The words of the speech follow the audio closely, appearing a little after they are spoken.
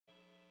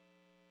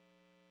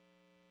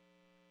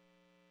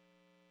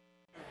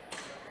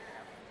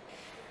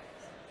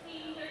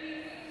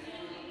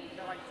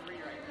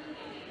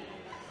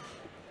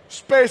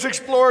Space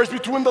Explorers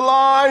between the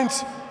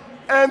lines.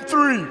 And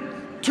 3,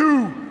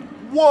 2,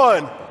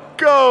 1,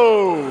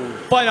 go!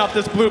 Flying off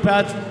this blue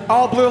patch.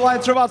 All blue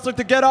alliance robots look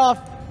to get off.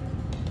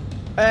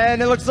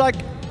 And it looks like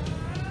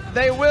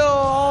they will,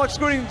 all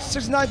excluding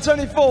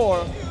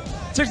 6974.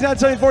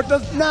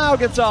 6974 now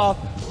gets off.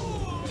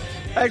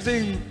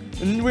 Exiting,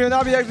 we will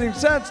now be exiting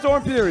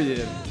Sandstorm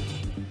period.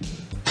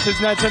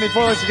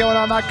 6974 looks to go in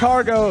on that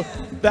cargo.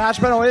 The hatch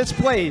panel is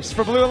placed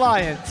for Blue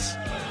Alliance.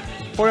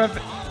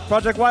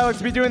 Project Y looks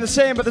to be doing the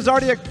same, but there's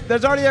already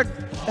a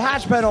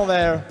hatch panel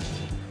there.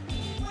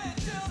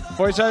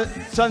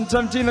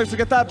 4717 looks to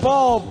get that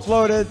bulb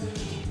floated.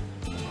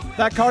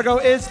 That cargo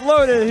is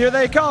loaded. Here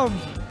they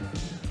come.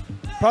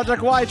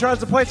 Project Y tries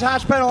to place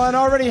hatch panel and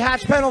already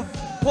hatch panel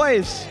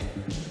placed.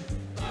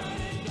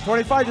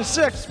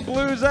 25-6,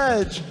 Blue's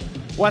edge.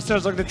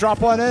 Westerners looking to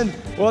drop one in.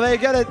 Will they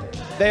get it?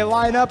 They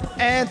line up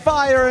and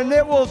fire, and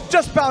it will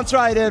just bounce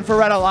right in for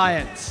Red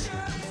Alliance.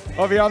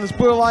 Over here on this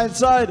Blue Alliance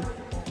side,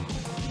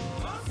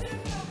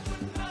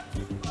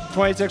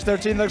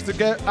 2613 looks to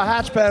get a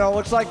hatch panel.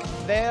 Looks like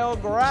they'll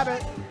grab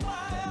it.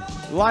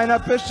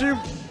 Lineup issue.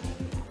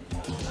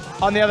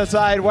 On the other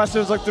side,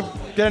 Westerners look to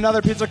get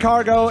another piece of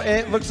cargo.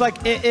 It looks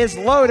like it is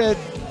loaded.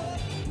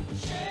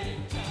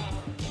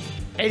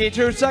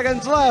 82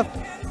 seconds left.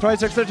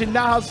 2613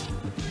 now has a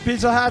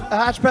piece of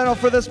hatch panel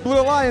for this Blue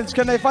Alliance.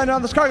 Can they find it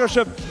on this cargo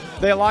ship?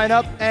 They line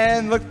up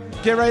and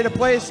get ready to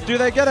place. Do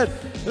they get it?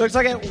 It looks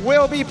like it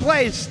will be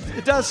placed.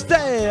 It does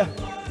stay.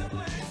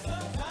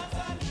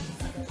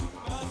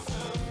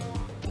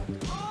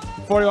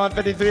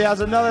 4153 has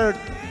another.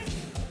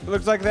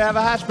 Looks like they have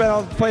a hatch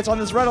panel placed on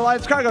this Red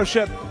Alliance cargo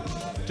ship.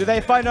 Do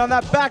they find it on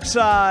that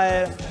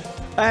backside?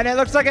 And it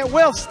looks like it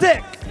will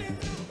stick.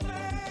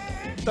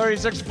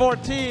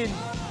 3614,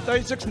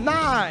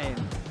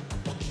 36-9.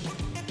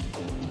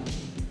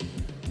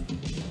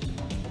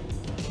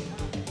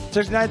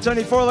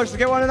 6974 looks to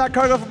get one in that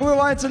cargo for Blue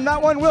Alliance, and that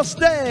one will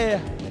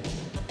stay.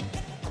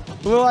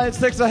 Blue Alliance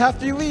takes a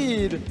hefty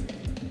lead.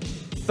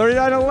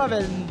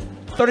 39-11,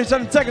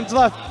 37 seconds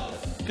left.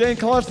 Getting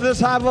close to this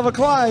high-level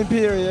climb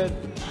period.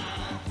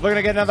 Looking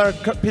to get another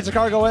piece of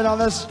cargo in on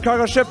this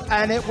cargo ship,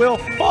 and it will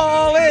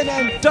fall in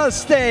and does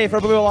stay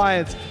for Blue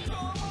Alliance.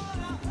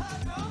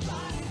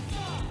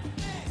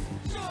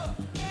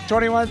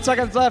 21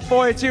 seconds left,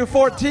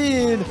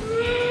 42-14.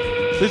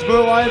 These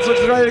Blue Alliance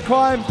looks ready to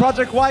climb.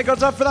 Project Y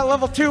goes up for that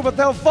level 2, but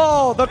they'll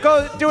fall. They'll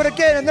go do it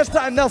again, and this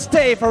time they'll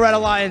stay for Red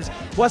Alliance.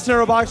 Western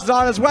Robotics is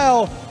on as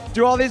well.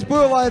 Do all these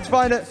Blue Alliance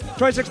find it?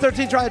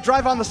 2613 try to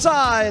drive on the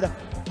side.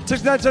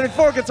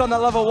 6974 gets on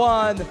that level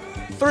 1.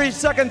 3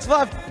 seconds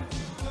left.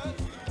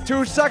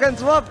 2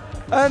 seconds left,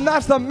 and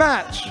that's the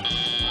match.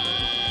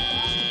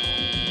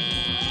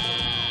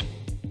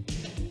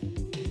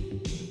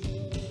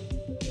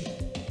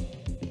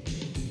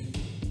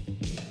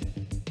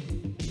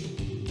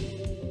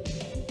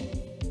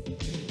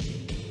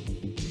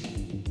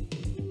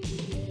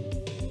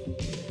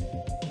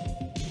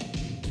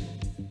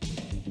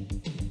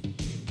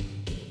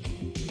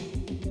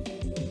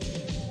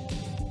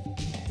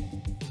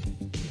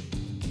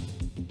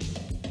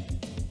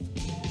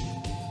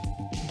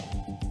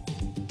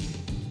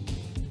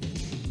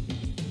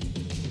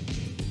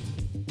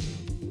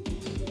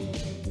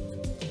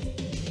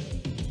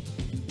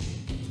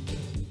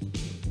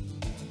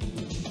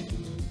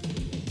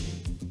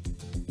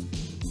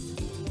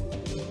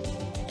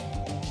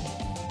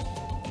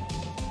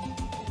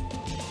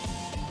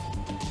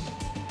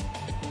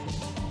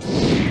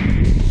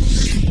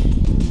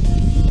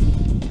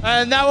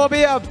 And that will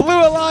be a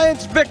Blue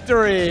Alliance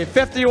victory,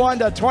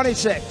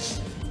 51-26.